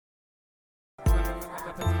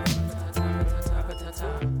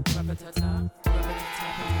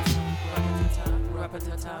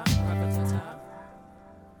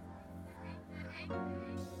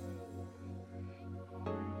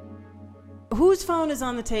Whose phone is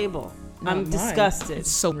on the table? Not I'm mine. disgusted.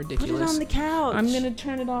 It's so ridiculous. Put it on the couch. I'm gonna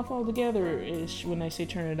turn it off altogether-ish when I say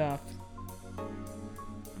turn it off.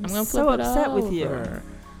 I'm gonna so flip it upset with you. over.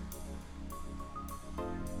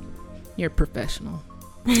 You're a professional.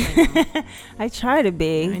 I try to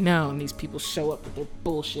be. I know, and these people show up with their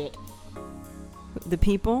bullshit. The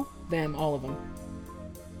people? Them, all of them.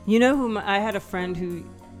 You know who I had a friend who,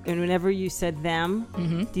 and whenever you said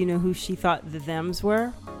them, do you know who she thought the thems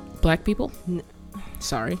were? Black people?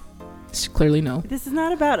 Sorry. It's clearly no. This is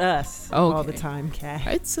not about us all the time, Kat.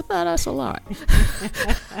 It's about us a lot.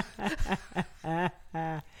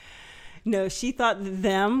 No, she thought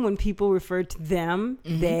them, when people referred to them,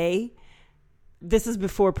 they, this is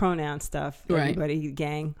before pronoun stuff, everybody,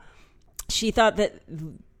 gang. She thought that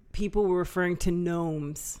people were referring to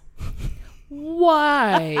gnomes.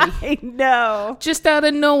 Why? I know. Just out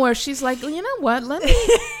of nowhere, she's like, you know what? Let me.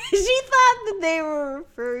 She thought that they were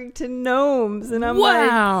referring to gnomes, and I'm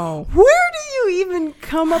wow. like, where do you even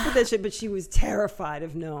come up with that shit? But she was terrified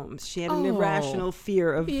of gnomes. She had an irrational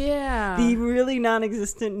fear of the really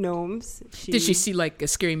non-existent gnomes. Did she see like a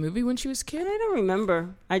scary movie when she was a kid? I don't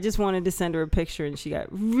remember. I just wanted to send her a picture, and she got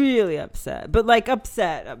really upset. But like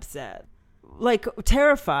upset, like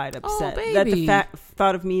terrified, upset that the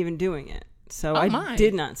thought of me even doing it. So I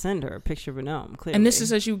did not send her a picture of a gnome, clearly. And this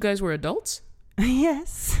is as you guys were adults?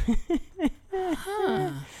 Yes.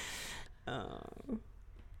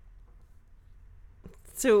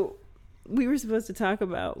 So we were supposed to talk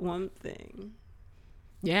about one thing.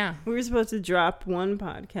 Yeah. We were supposed to drop one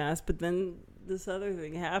podcast, but then this other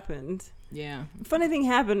thing happened. Yeah. A funny thing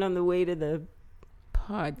happened on the way to the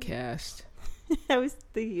podcast. I was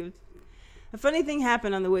thinking of a funny thing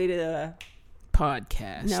happened on the way to the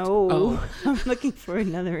podcast. No, I'm looking for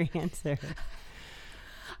another answer.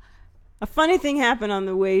 A funny thing happened on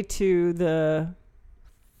the way to the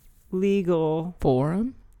legal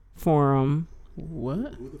forum.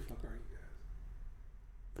 What? Who the fuck are you guys?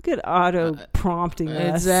 Look at Otto prompting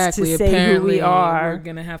us exactly. to say Apparently, who we are. We're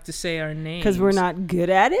gonna have to say our names because we're not good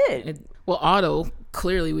at it. Well, Otto.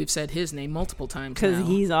 Clearly, we've said his name multiple times because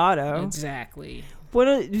he's Otto. Exactly.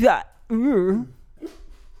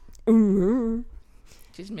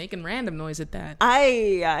 She's making random noise at that.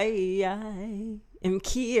 I am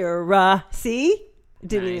Kyra. See?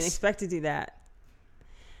 Didn't even expect to do that.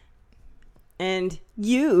 And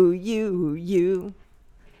you.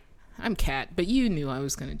 I'm Cat, but you knew I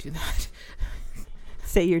was going to do that.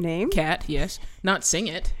 Say your name? Cat, yes. Not sing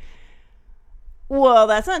it. Well,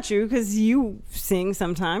 that's not true because you sing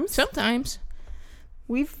sometimes. Sometimes.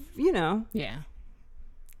 We've, Yeah.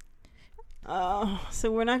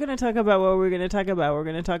 So we're not going to talk about what we're going to talk about. We're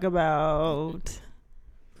going to talk about...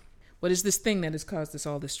 What is this thing that has caused us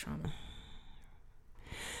all this trauma?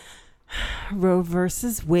 Roe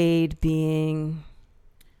versus Wade being...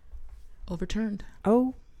 overturned.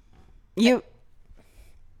 Oh. You...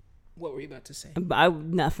 What were you about to say?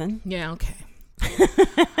 Nothing. Yeah, okay.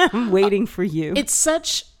 I'm waiting for you. It's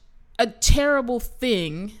such a terrible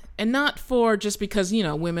thing, and not for just because,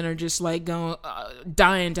 women are just like going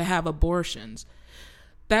dying to have abortions.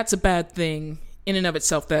 That's a bad thing in and of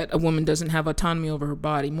itself, that a woman doesn't have autonomy over her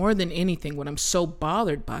body. More than anything, what I'm so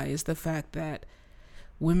bothered by is the fact that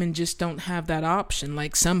women just don't have that option.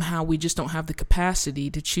 Like somehow we just don't have the capacity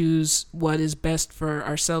to choose what is best for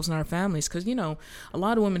ourselves and our families. Because, a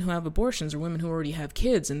lot of women who have abortions are women who already have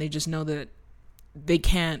kids, and they just know that they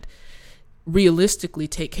can't realistically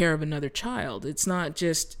take care of another child. It's not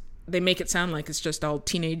just, they make it sound like it's just all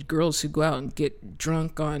teenage girls who go out and get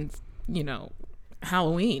drunk on,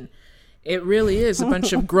 Halloween. It really is a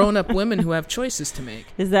bunch of grown-up women who have choices to make.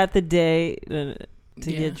 Is that the day to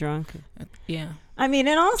get drunk? Yeah. I mean,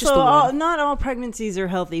 and also not all pregnancies are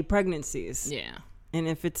healthy pregnancies. Yeah. And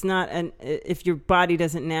if it's not, if your body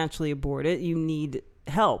doesn't naturally abort it, you need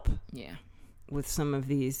help. Yeah. With some of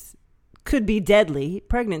these could be deadly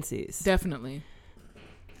pregnancies. Definitely.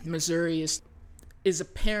 Missouri is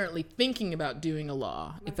apparently thinking about doing a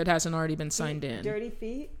law, if it hasn't already been signed in. Dirty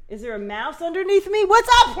feet? Is there a mouse underneath me? What's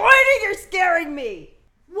up, pointing? You're scaring me.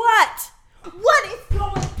 What? What is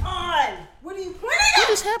going on? What are you pointing at? What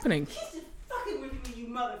is happening? He's just fucking with me, you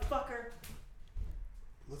motherfucker.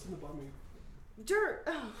 Listen about me. Dirt.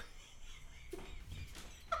 Oh.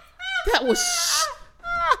 That was...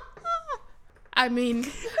 I mean...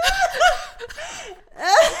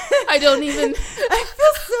 I don't even... I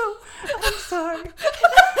feel so... I'm sorry.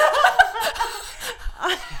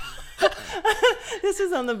 This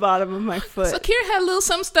is on the bottom of my foot. So Kyra had a little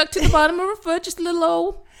something stuck to the bottom of her foot, just a little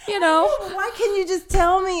old, Why couldn't you just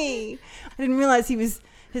tell me? I didn't realize his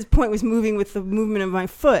point was moving with the movement of my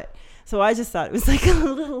foot. So I just thought it was like a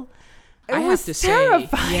little... I have to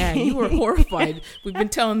terrifying. say, yeah, you were horrified. We've been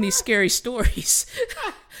telling these scary stories.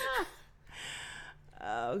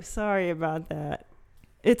 Oh, sorry about that.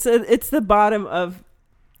 It's the bottom of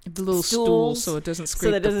the little stool, so it doesn't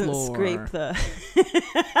scrape the floor.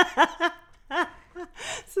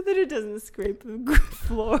 So that it doesn't scrape the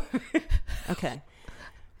floor. Okay.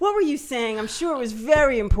 What were you saying? I'm sure it was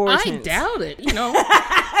very important. I doubt it.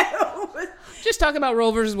 Just talking about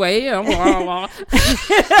Roe versus Wade. Who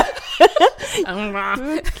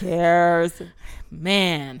cares?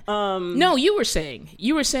 Man. No, you were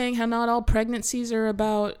saying how not all pregnancies are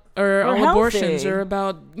about, or all healthy. abortions are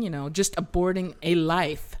about, just aborting a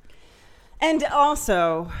life. And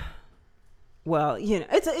also, well,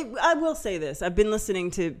 I will say this. I've been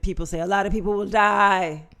listening to people say a lot of people will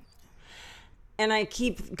die. And I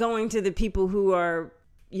keep going to the people who are,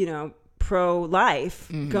 pro-life,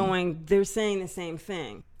 they're saying the same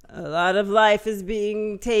thing. A lot of life is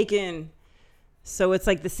being taken. So it's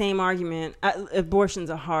like the same argument. Abortion's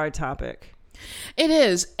a hard topic. It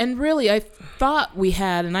is. And really, I thought we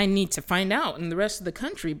had, and I need to find out in the rest of the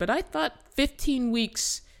country, but I thought 15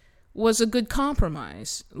 weeks was a good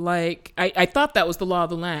compromise. Like, I thought that was the law of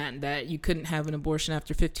the land, that you couldn't have an abortion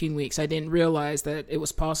after 15 weeks. I didn't realize that it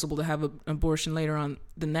was possible to have an abortion later on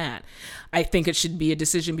than that. I think it should be a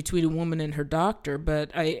decision between a woman and her doctor,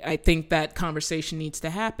 but I think that conversation needs to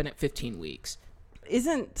happen at 15 weeks.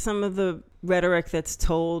 Isn't some of the rhetoric that's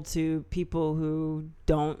told to people who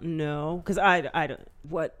don't know? Because I don't,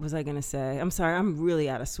 what was I going to say? I'm sorry, I'm really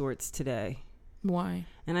out of sorts today. Why?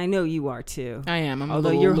 And I know you are too. I am. Although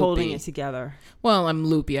you're holding it together. Well, I'm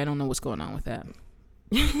loopy. I don't know what's going on with that.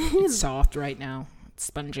 It's soft right now. It's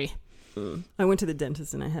spongy. I went to the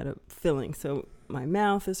dentist and I had a filling, so my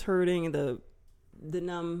mouth is hurting. The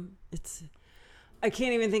numb. I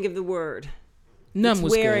can't even think of the word. Numb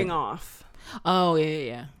was wearing good. off. Oh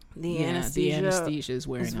yeah. The anesthesia is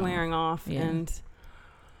wearing off, yeah. And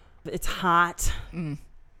it's hot,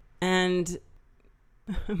 and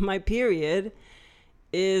my period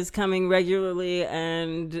is coming regularly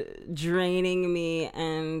and draining me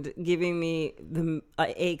and giving me the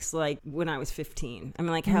aches like when I was 15. I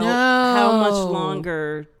mean, like how much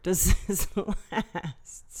longer does this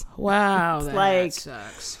last? Wow, that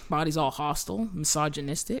sucks. Body's all hostile,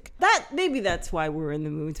 misogynistic. Maybe that's why we're in the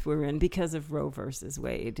moods we're in, because of Roe versus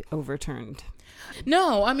Wade overturned.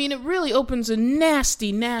 No, I mean, it really opens a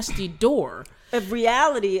nasty, nasty door of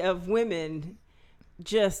reality of women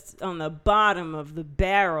just on the bottom of the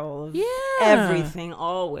barrel of everything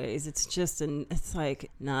always. It's just it's like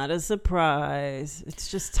not a surprise. It's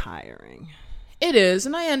just tiring. It is,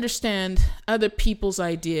 and I understand other people's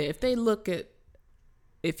idea.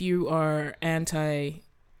 If you are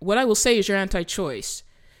what I will say is you're anti-choice,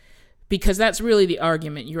 because that's really the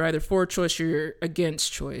argument. You're either for choice or you're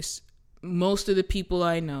against choice. Most of the people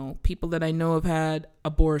that I know have had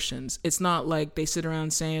abortions. It's not like they sit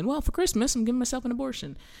around saying, well, for Christmas, I'm giving myself an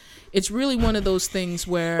abortion. It's really one of those things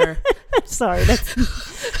where... Sorry,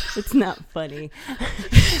 it's not funny.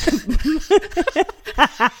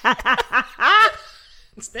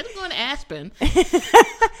 Instead of going to Aspen.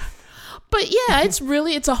 But yeah,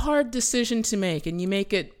 it's a hard decision to make, and you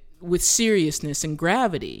make it with seriousness and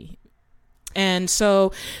gravity. And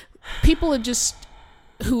so people are just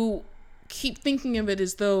who keep thinking of it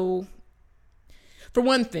as though, for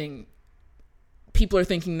one thing, people are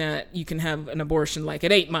thinking that you can have an abortion like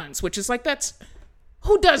at 8 months, which is like,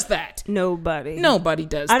 who does that? Nobody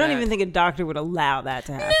does that. I don't even think a doctor would allow that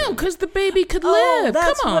to happen. No, because the baby could live.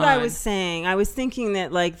 That's Come on. what I was saying. I was thinking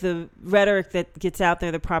that like the rhetoric that gets out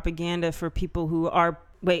there, the propaganda for people who are,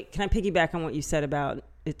 wait, can I piggyback on what you said about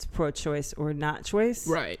it's pro-choice or not choice?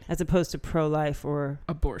 Right. As opposed to pro-life or...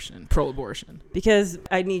 abortion. Pro-abortion. Because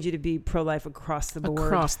I need you to be pro-life across the board.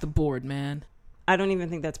 Across the board, man. I don't even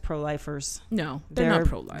think that's pro-lifers. No, they're not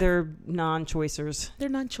pro-life. They're non-choicers. They're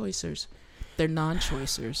non-choicers. They're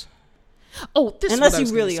non-choicers. Oh, this unless is what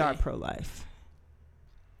you really are pro-life.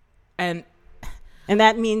 And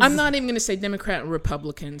that means... I'm not even going to say Democrat and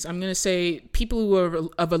Republicans. I'm going to say people who are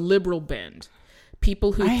of a liberal bend.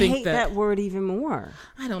 People who think hate that word even more.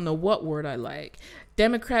 I don't know what word I like.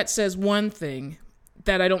 Democrat says one thing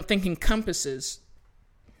that I don't think encompasses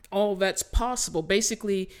all that's possible.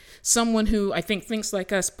 Basically, someone who I think thinks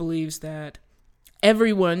like us believes that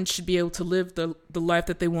everyone should be able to live the life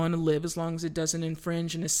that they want to live as long as it doesn't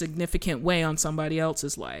infringe in a significant way on somebody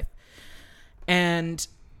else's life. And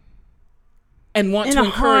and want in to a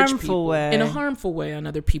encourage harmful people way. in a harmful way on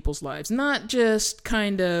other people's lives. Not just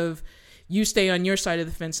kind of you stay on your side of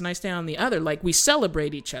the fence and I stay on the other. Like, we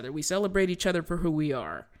celebrate each other. We celebrate each other for who we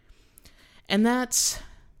are. And that's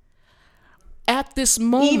at this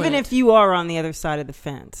moment. Even if you are on the other side of the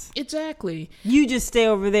fence. Exactly. You just stay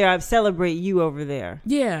over there. I celebrate you over there.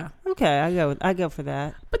 Yeah. Okay, I go for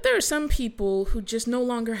that. But there are some people who just no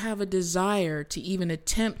longer have a desire to even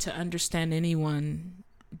attempt to understand anyone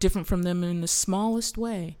different from them in the smallest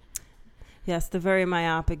way. Yes, the very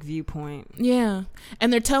myopic viewpoint. Yeah.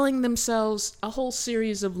 And they're telling themselves a whole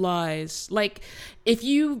series of lies. Like, if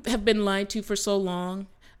you have been lied to for so long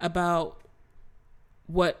about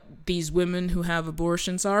what these women who have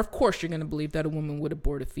abortions are, of course you're going to believe that a woman would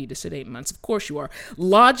abort a fetus at 8 months. Of course you are.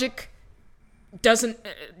 Logic doesn't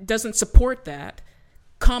support that.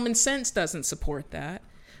 Common sense doesn't support that.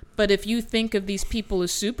 But if you think of these people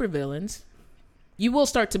as supervillains, you will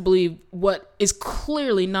start to believe what is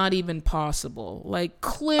clearly not even possible. Like,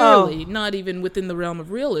 clearly not even within the realm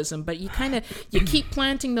of realism. But you keep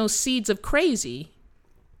planting those seeds of crazy.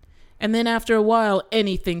 And then after a while,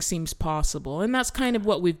 anything seems possible. And that's kind of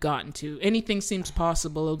what we've gotten to. Anything seems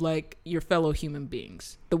possible of, like, your fellow human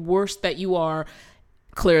beings. The worst that you are,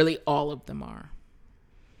 clearly all of them are.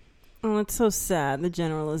 Oh, it's so sad, the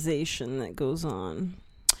generalization that goes on.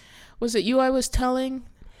 Was it you I was telling?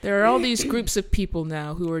 There are all these groups of people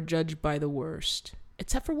now who are judged by the worst,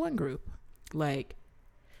 except for one group. Like,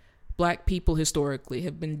 black people historically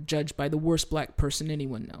have been judged by the worst black person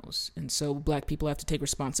anyone knows. And so black people have to take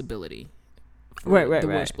responsibility for the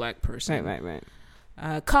worst black person.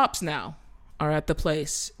 Right. Cops now are at the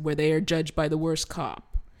place where they are judged by the worst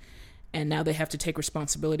cop. And now they have to take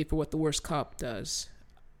responsibility for what the worst cop does.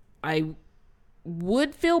 I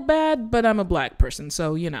would feel bad, but I'm a black person,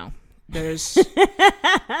 so, you know. There's,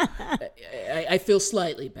 I feel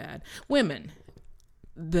slightly bad. Women,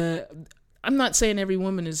 I'm not saying every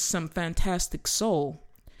woman is some fantastic soul.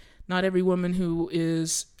 Not every woman who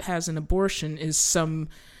has an abortion is some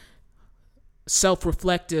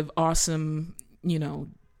self-reflective, awesome,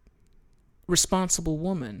 responsible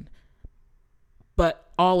woman.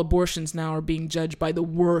 But all abortions now are being judged by the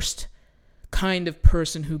worst kind of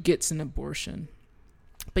person who gets an abortion.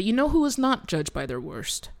 But you know who is not judged by their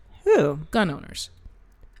worst? Who? Gun owners.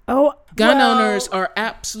 Gun owners are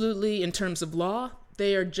absolutely, in terms of law,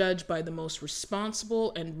 they are judged by the most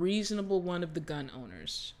responsible and reasonable one of the gun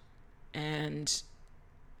owners. And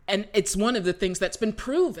it's one of the things that's been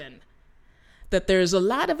proven, that there's a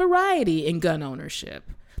lot of variety in gun ownership.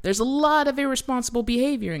 There's a lot of irresponsible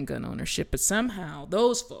behavior in gun ownership, but somehow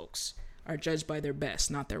those folks are judged by their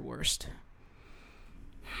best, not their worst.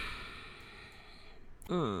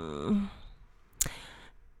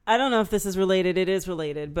 I don't know if this is related. It is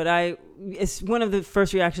related, but it's one of the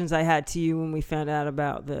first reactions I had to you when we found out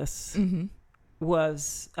about this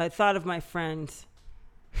was I thought of my friend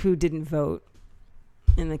who didn't vote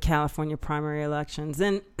in the California primary elections.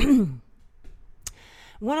 And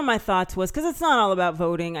one of my thoughts was, because it's not all about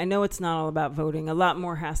voting. I know it's not all about voting. A lot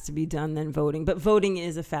more has to be done than voting, but voting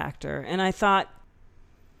is a factor. And I thought,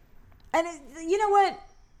 you know what?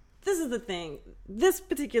 This is the thing. This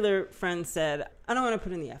particular friend said, I don't want to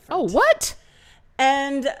put in the effort. Oh, what?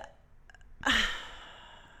 And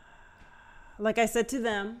like I said to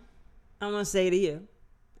them, I'm going to say to you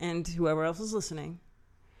and whoever else is listening,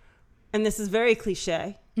 and this is very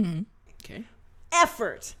cliche. Mm-hmm. Okay.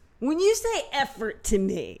 Effort. When you say effort to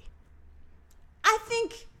me, I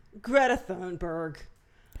think Greta Thunberg.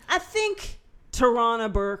 I think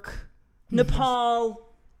Tarana Burke, Nepal,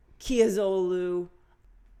 Kiazolu,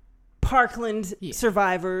 Parkland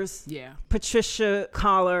survivors, Patricia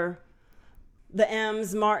Collar, the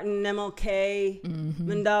M's, Martin, MLK,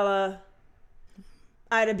 Mandela,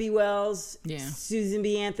 Ida B. Wells, Susan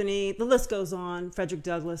B. Anthony, the list goes on, Frederick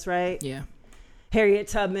Douglass, right? Yeah. Harriet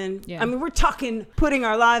Tubman. Yeah. I mean, we're talking putting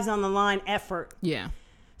our lives on the line, effort. Yeah.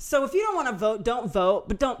 So if you don't want to vote, don't vote,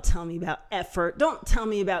 but don't tell me about effort. Don't tell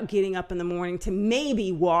me about getting up in the morning to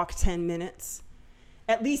maybe walk 10 minutes,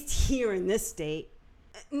 at least here in this state.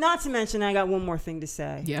 Not to mention, I got one more thing to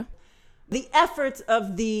say. Yeah. The efforts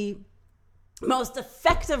of the most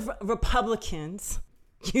effective Republicans,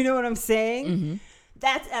 you know what I'm saying? Mm-hmm.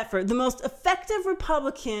 That's effort. The most effective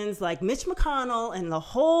Republicans like Mitch McConnell and the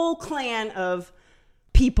whole clan of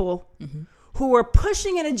people who are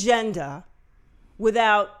pushing an agenda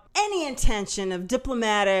without any intention of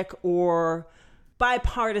diplomatic or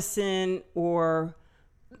bipartisan or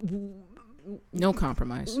no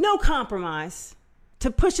compromise. To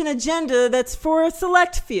push an agenda that's for a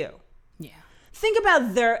select few. Yeah. Think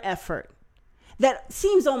about their effort. That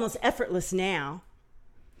seems almost effortless now.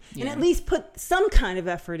 and at least put some kind of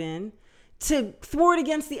effort in to thwart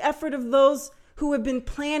against the effort of those who have been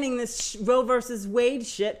planning this Roe versus Wade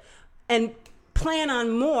shit and plan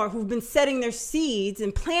on more, who've been setting their seeds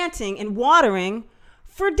and planting and watering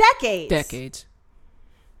for decades.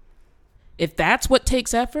 If that's what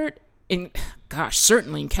takes effort,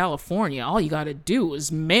 certainly in California, all you got to do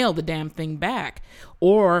is mail the damn thing back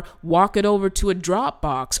or walk it over to a drop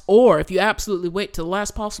box. Or if you absolutely wait till the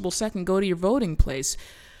last possible second, go to your voting place.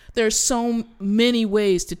 There's so many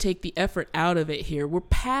ways to take the effort out of it here. We're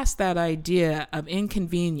past that idea of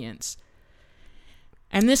inconvenience.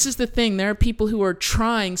 And this is the thing. There are people who are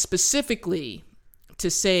trying specifically to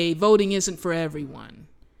say voting isn't for everyone.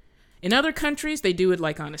 In other countries, they do it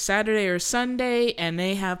like on a Saturday or a Sunday, and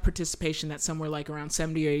they have participation that's somewhere like around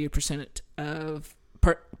 70 or 80% of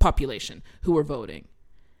population who are voting.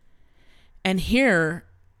 And here,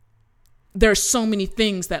 there's so many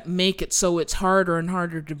things that make it so it's harder and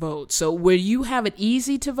harder to vote. So where you have it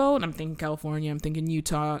easy to vote, I'm thinking California, I'm thinking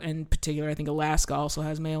Utah in particular, I think Alaska also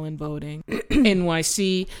has mail-in voting,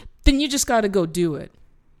 NYC, then you just got to go do it.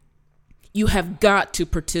 You have got to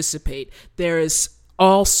participate. There is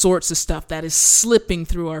all sorts of stuff that is slipping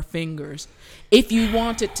through our fingers. If you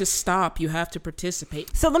want it to stop, you have to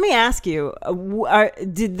participate. So let me ask you,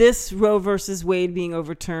 did this Roe versus Wade being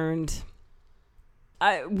overturned,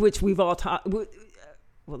 which we've all talked, well,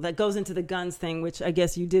 that goes into the guns thing, which I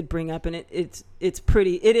guess you did bring up, and it is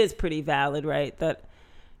pretty valid, right? That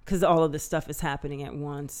because all of this stuff is happening at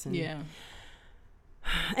once. And yeah.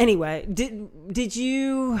 Anyway, did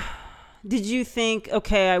you think,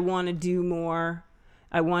 okay, I want to do more?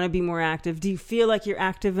 I want to be more active. Do you feel like you're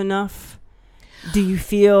active enough? Do you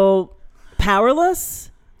feel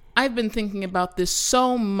powerless? I've been thinking about this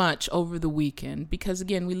so much over the weekend because,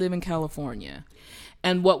 again, we live in California.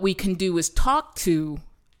 And what we can do is talk to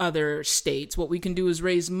other states. What we can do is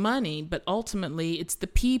raise money. But ultimately, it's the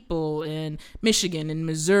people in Michigan and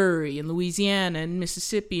Missouri and Louisiana and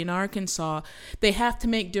Mississippi and Arkansas. They have to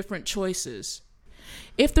make different choices.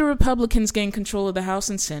 If the Republicans gain control of the House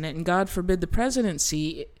and Senate, and God forbid the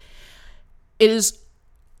presidency,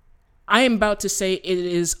 I am about to say it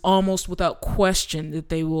is almost without question that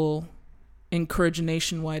they will encourage a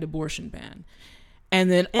nationwide abortion ban. And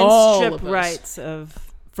then all strip of us, rights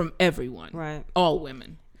from everyone, right? All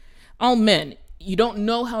women, all men. You don't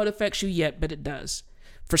know how it affects you yet, but it does.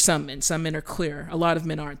 For some men. Some men are clear. A lot of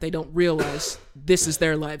men aren't. They don't realize this is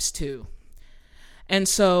their lives too. And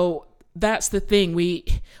so that's the thing.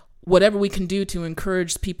 Whatever we can do to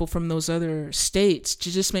encourage people from those other states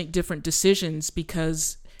to just make different decisions,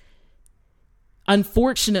 because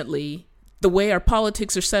unfortunately, the way our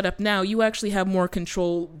politics are set up now, you actually have more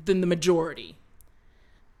control than the majority.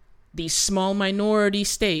 These small minority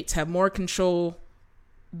states have more control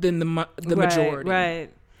than the majority. Right.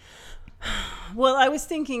 Well, I was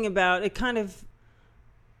thinking about it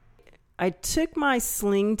I took my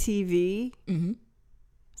Sling TV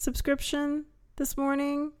subscription this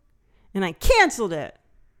morning and I canceled it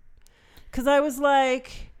because I was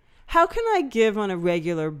like, how can I give on a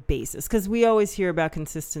regular basis? Because we always hear about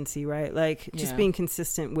consistency, right? Like just being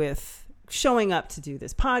consistent with showing up to do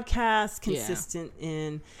this podcast, consistent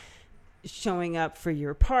in showing up for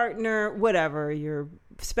your partner, whatever, your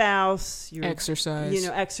spouse, your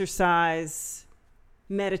exercise,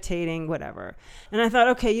 meditating, whatever. And I thought,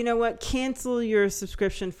 okay, you know what? Cancel your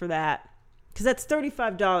subscription for that. Because that's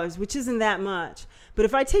 $35, which isn't that much. But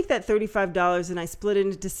if I take that $35 and I split it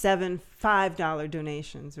into 7 $5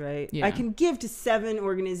 donations, right? Yeah. I can give to 7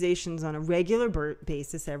 organizations on a regular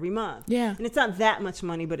basis every month. Yeah. And it's not that much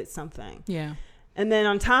money, but it's something. Yeah. And then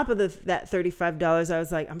on top of that $35, I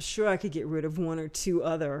was like, I'm sure I could get rid of 1 or 2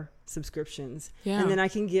 other subscriptions. Yeah. And then I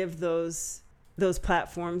can give those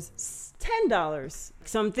platforms $10.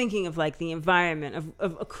 So I'm thinking of like the environment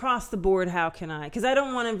of across the board. How can I? Because I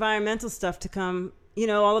don't want environmental stuff to come,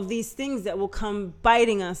 all of these things that will come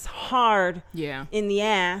biting us hard in the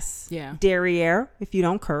ass. Yeah. Derriere, if you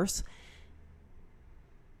don't curse.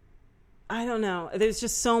 I don't know. There's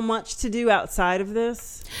just so much to do outside of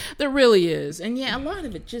this. There really is. And a lot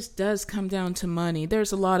of it just does come down to money.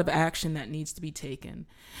 There's a lot of action that needs to be taken.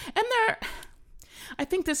 And I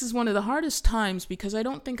think this is one of the hardest times because I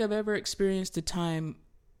don't think I've ever experienced a time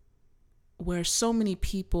where so many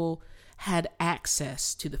people had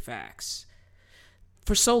access to the facts.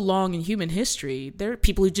 For so long in human history, there are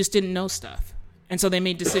people who just didn't know stuff. And so they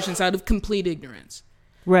made decisions out of complete ignorance.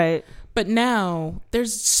 Right. But now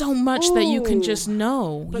there's so much that you can just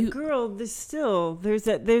know. But girl,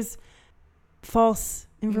 there's false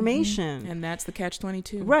information. And that's the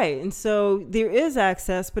catch-22. Right. And so there is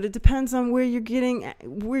access, but it depends on where you're getting,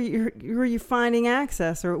 where you're finding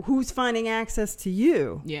access, or who's finding access to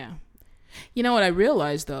you. Yeah. You know what I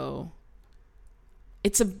realized, though?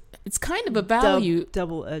 It's kind of a value.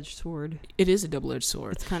 Double-edged sword. It is a double-edged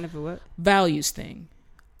sword. It's kind of a what? Values thing.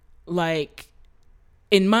 Like,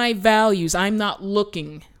 in my values, I'm not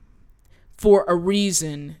looking for a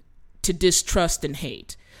reason to distrust and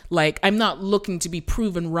hate. Like, I'm not looking to be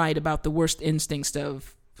proven right about the worst instincts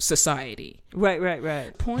of society.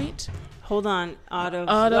 Right. Point. Hold on,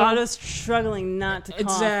 Otto's struggling not to cough.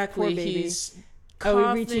 Exactly. Poor baby. He's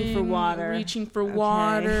coughing, reaching for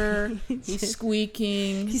water. He's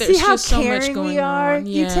squeaking. You There's see how just so much caring going we are? on.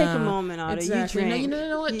 You Yeah, take a moment, Otto. exactly. You drink. No, you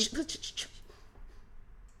know what?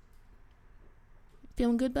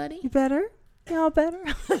 Feeling good, buddy? You better? You all better?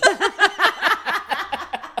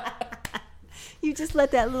 You just let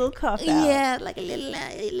that little cough out. Yeah, like a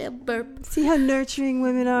little burp. See how nurturing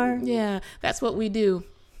women are? Yeah, that's what we do.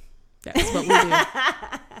 Yeah.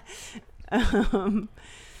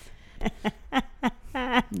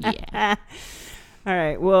 All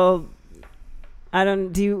right. Well, I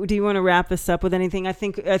don't. Do you want to wrap this up with anything? I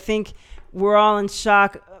think we're all in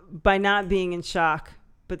shock by not being in shock,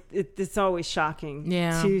 but it's always shocking.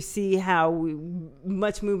 To see how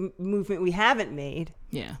much movement we haven't made.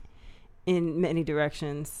 Yeah. In many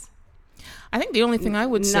directions. I think the only thing I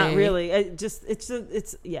would say, not really.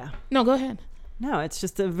 No, go ahead. No, it's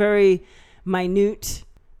just a very minute,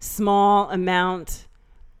 small amount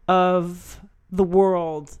of the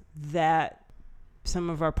world that some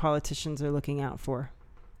of our politicians are looking out for.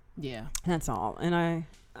 Yeah. That's all. And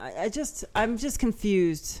I'm just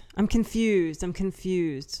confused. I'm confused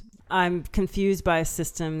by a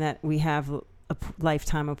system that we have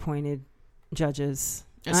lifetime appointed judges.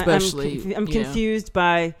 Especially. I'm confused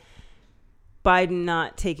by Biden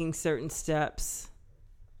not taking certain steps.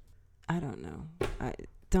 I don't know.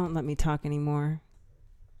 Don't let me talk anymore.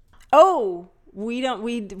 Oh, we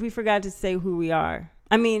forgot to say who we are.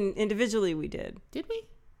 I mean, individually we did. Did we?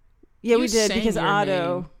 Yeah, we did, because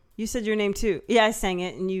Otto, name. You said your name too. Yeah, I sang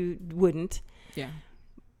it and you wouldn't. Yeah.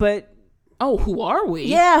 But who are we?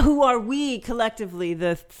 Yeah, who are we collectively,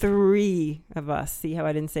 the three of us? See how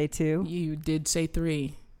I didn't say two? You did say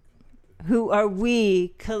three. Who are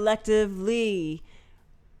we collectively,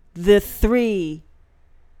 the three?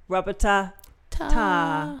 Rapata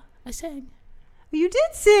ta. I sang. You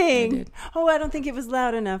did sing. I did. Oh, I don't think it was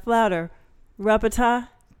loud enough. Louder. Rapata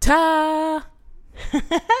ta.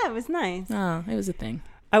 It was nice. Oh, it was a thing.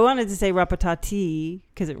 I wanted to say rapata-tea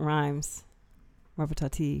because it rhymes.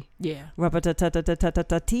 Rapata-tea. Yeah.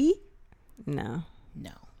 Rapata-ta-ta-ta-ta-ta-tea? No.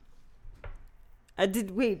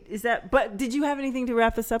 Did you have anything to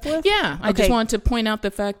wrap us up with? Yeah. I just wanted to point out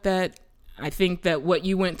the fact that I think that what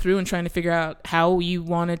you went through and trying to figure out how you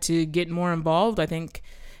wanted to get more involved, I think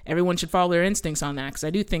everyone should follow their instincts on that, because I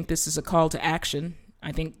do think this is a call to action.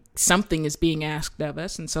 I think something is being asked of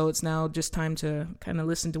us, and so it's now just time to kind of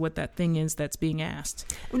listen to what that thing is that's being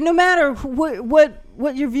asked. No matter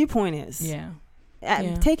what your viewpoint is. Yeah.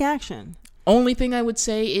 Take action. Only thing I would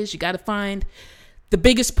say is you got to find the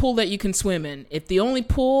biggest pool that you can swim in. If the only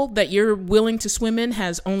pool that you're willing to swim in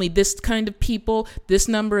has only this kind of people, this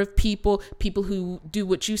number of people who do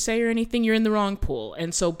what you say or anything, you're in the wrong pool.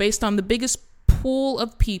 And so based on the biggest pool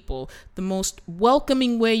of people, the most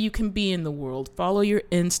welcoming way you can be in the world, follow your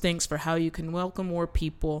instincts for how you can welcome more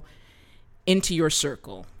people into your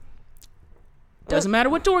circle. Doesn't matter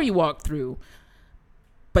what door you walk through.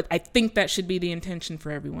 But I think that should be the intention for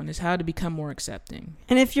everyone, is how to become more accepting.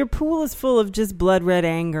 And if your pool is full of just blood red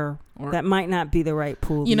anger, that might not be the right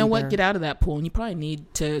pool. You know what? Get out of that pool, and you probably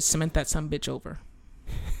need to cement that son of a bitch over.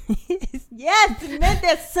 Yes, cement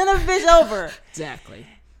that son of a bitch over. Exactly.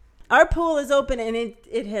 Our pool is open, and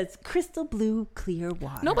it has crystal blue, clear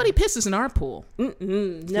water. Nobody pisses in our pool.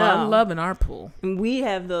 No. I'm loving our pool. And we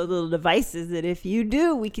have those little devices that if you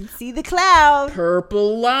do, we can see the cloud.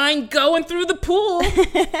 Purple line going through the pool.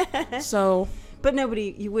 So. But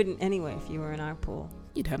you wouldn't anyway if you were in our pool.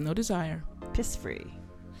 You'd have no desire. Piss free.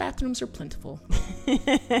 Bathrooms are plentiful.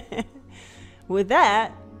 With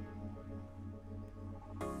that,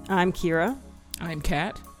 I'm Kyra. I'm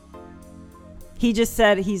Cat. He just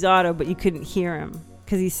said he's Otto, but you couldn't hear him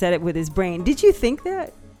because he said it with his brain. Did you think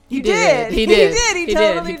that? You did. He did. He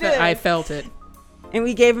totally did. I felt it. And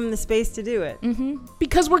we gave him the space to do it. Mm-hmm.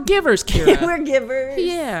 Because we're givers, Kyra. We're givers.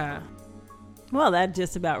 Yeah. Well, that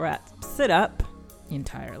just about wraps it up.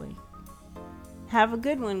 Entirely. Have a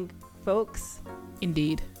good one, folks.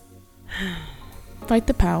 Indeed. Fight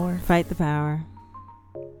the power. Fight the power.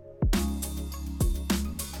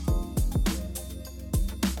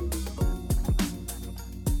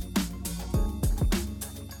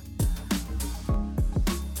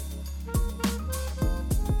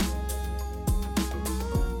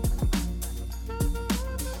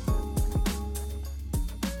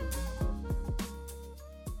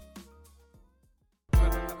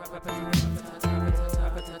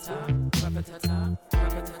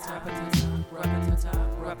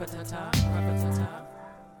 top.